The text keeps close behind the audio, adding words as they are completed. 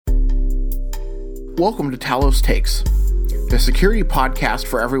Welcome to Talos Takes, the security podcast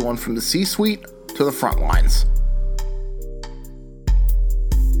for everyone from the C-suite to the front lines.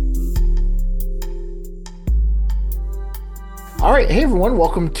 All right, hey everyone,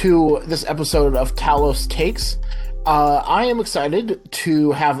 welcome to this episode of Talos Takes. I am excited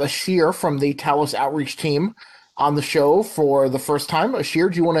to have Ashir from the Talos Outreach team on the show for the first time. Ashir,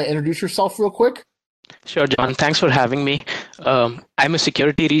 do you want to introduce yourself real quick? Sure, John. Thanks for having me. I'm a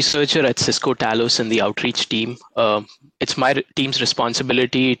security researcher at Cisco Talos in the outreach team. It's my team's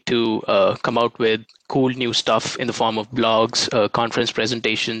responsibility to come out with cool new stuff in the form of blogs, conference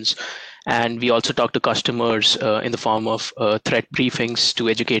presentations, and we also talk to customers in the form of threat briefings to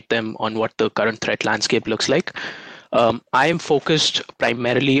educate them on what the current threat landscape looks like. I am focused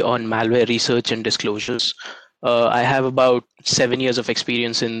primarily on malware research and disclosures. I have about 7 years of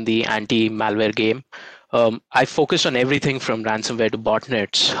experience in the anti-malware game. I focus on everything from ransomware to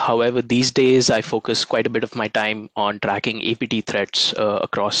botnets. However, these days I focus quite a bit of my time on tracking APT threats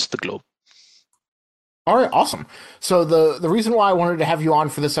across the globe. All right, awesome. So the reason why I wanted to have you on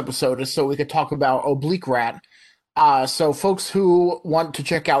for this episode is so we could talk about Oblique Rat. So folks who want to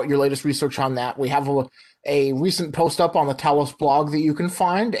check out your latest research on that, we have a recent post up on the Talos blog that you can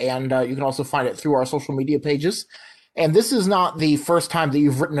find, and you can also find it through our social media pages. And this is not the first time that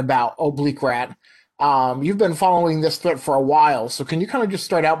you've written about Oblique Rat. You've been following this threat for a while, so can you kind of just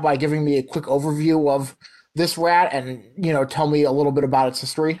start out by giving me a quick overview of this rat and, tell me a little bit about its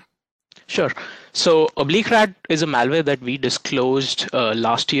history? Sure. So Oblique Rat is a malware that we disclosed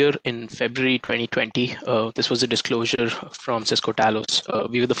last year in February 2020. This was a disclosure from Cisco Talos.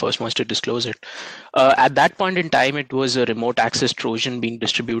 We were the first ones to disclose it. At that point in time, it was a remote access Trojan being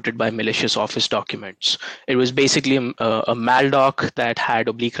distributed by malicious Office documents. It was basically a maldoc that had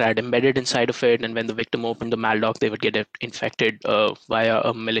Oblique Rat embedded inside of it, and when the victim opened the maldoc, they would get infected via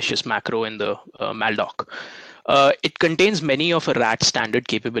a malicious macro in the maldoc. It contains many of a rat standard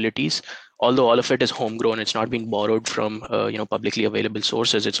capabilities, although all of it is homegrown. It's not been borrowed from publicly available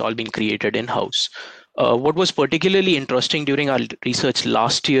sources. It's all been created in-house. What was particularly interesting during our research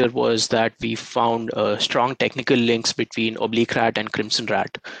last year was that we found strong technical links between Oblique Rat and Crimson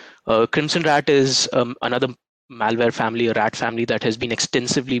Rat. Crimson Rat is another malware family, a rat family that has been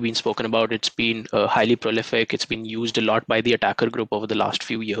extensively been spoken about. It's been highly prolific. It's been used a lot by the attacker group over the last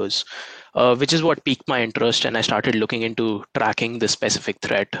few years, which is what piqued my interest, and I started looking into tracking this specific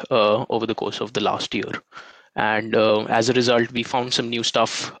threat over the course of the last year. And as a result, we found some new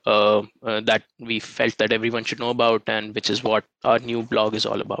stuff that we felt that everyone should know about, and which is what our new blog is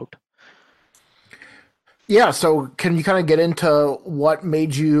all about. Yeah, so can you kind of get into what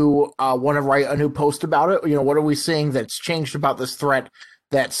made you want to write a new post about it? What are we seeing that's changed about this threat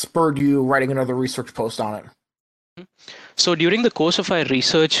that spurred you writing another research post on it? So during the course of our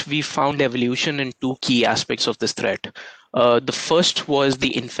research, we found evolution in two key aspects of this threat. The first was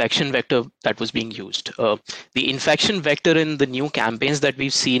the infection vector that was being used. The infection vector in the new campaigns that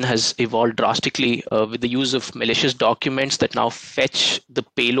we've seen has evolved drastically with the use of malicious documents that now fetch the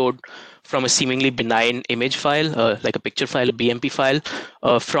payload from a seemingly benign image file, like a picture file, a BMP file,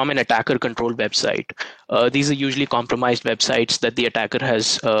 from an attacker-controlled website. These are usually compromised websites that the attacker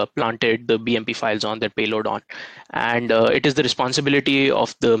has planted the BMP files on, their payload on. And it is the responsibility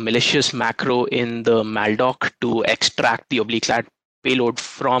of the malicious macro in the maldoc to extract the Oblique Rat payload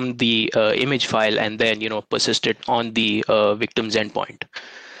from the image file and then persist it on the victim's endpoint.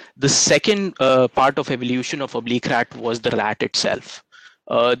 The second part of evolution of Oblique Rat was the rat itself.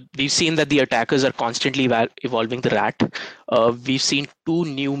 We've seen that the attackers are constantly evolving the rat. We've seen two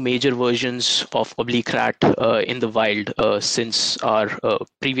new major versions of Oblique Rat in the wild since our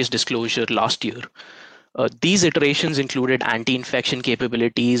previous disclosure last year. These iterations included anti-infection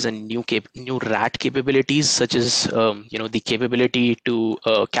capabilities and new rat capabilities, such as the capability to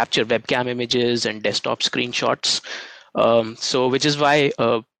capture webcam images and desktop screenshots. Which is why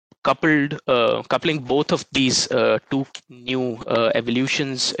coupling both of these two new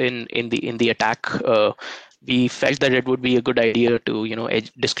evolutions in the attack, we felt that it would be a good idea to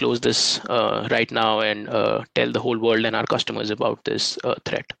disclose this right now and tell the whole world and our customers about this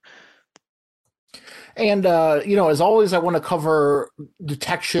threat. And, as always, I want to cover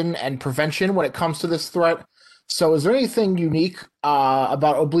detection and prevention when it comes to this threat. So is there anything unique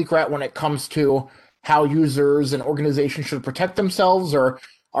about Oblique Rat when it comes to how users and organizations should protect themselves, or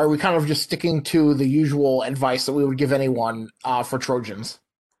are we kind of just sticking to the usual advice that we would give anyone for Trojans?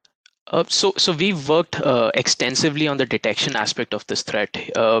 So we've worked extensively on the detection aspect of this threat.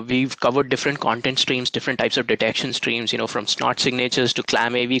 We've covered different content streams, different types of detection streams, from snort signatures to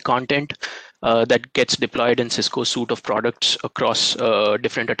ClamAV content that gets deployed in Cisco's suite of products across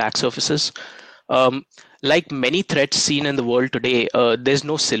different attack surfaces. Like many threats seen in the world today, there's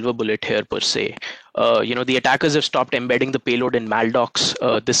no silver bullet here per se. The attackers have stopped embedding the payload in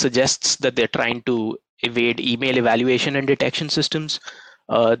maldocs. This suggests that they're trying to evade email evaluation and detection systems.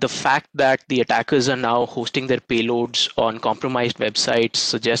 The fact that the attackers are now hosting their payloads on compromised websites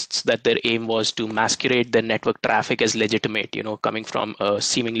suggests that their aim was to masquerade their network traffic as legitimate, coming from a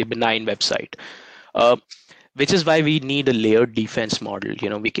seemingly benign website. Which is why we need a layered defense model,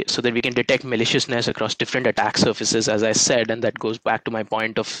 so that we can detect maliciousness across different attack surfaces, as I said, and that goes back to my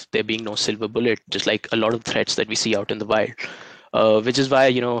point of there being no silver bullet, just like a lot of threats that we see out in the wild. Which is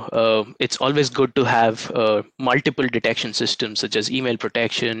why it's always good to have multiple detection systems such as email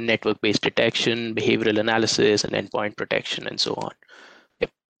protection, network-based detection, behavioral analysis, and endpoint protection, and so on. Yep.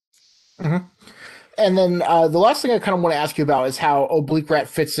 Mm-hmm. And then the last thing I kind of want to ask you about is how Oblique Rat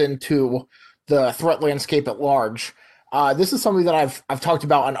fits into the threat landscape at large. This is something that I've talked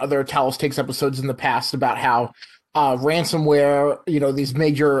about on other Talos Takes episodes in the past about how ransomware, these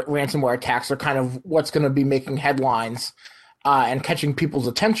major ransomware attacks are kind of what's going to be making headlines and catching people's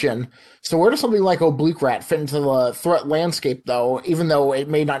attention. So where does something like Oblique Rat fit into the threat landscape, though? Even though it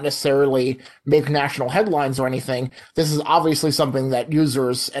may not necessarily make national headlines or anything, this is obviously something that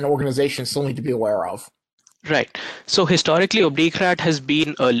users and organizations still need to be aware of. Right. So historically, Oblique Rat has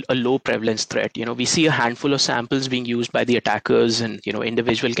been a low prevalence threat. We see a handful of samples being used by the attackers in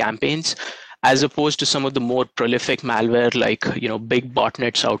individual campaigns, as opposed to some of the more prolific malware like big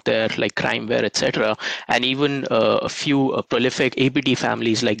botnets out there like Crimeware, etc., and even a few prolific APT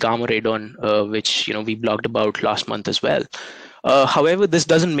families like Gamma Radon, which we blogged about last month as well. However, this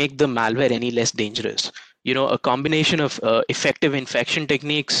doesn't make the malware any less dangerous. A combination of effective infection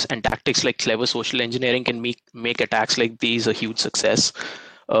techniques and tactics like clever social engineering can make attacks like these a huge success.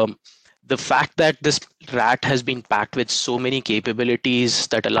 The fact that this rat has been packed with so many capabilities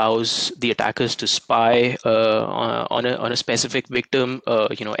that allows the attackers to spy on a specific victim,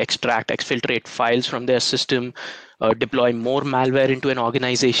 extract, exfiltrate files from their system, deploy more malware into an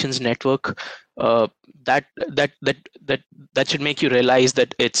organization's network, that should make you realize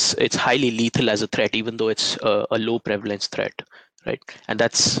that it's highly lethal as a threat, even though it's a low prevalence threat, right? And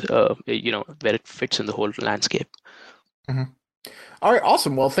that's where it fits in the whole landscape. Mm-hmm. All right,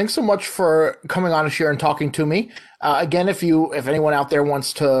 awesome. Well, thanks so much for coming on here and talking to me. Again, if anyone out there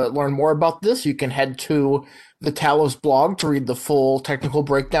wants to learn more about this, you can head to the Talos blog to read the full technical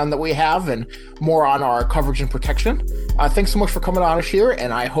breakdown that we have and more on our coverage and protection. Thanks so much for coming on here,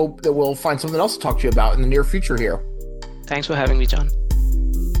 and I hope that we'll find something else to talk to you about in the near future here. Thanks for having me, John.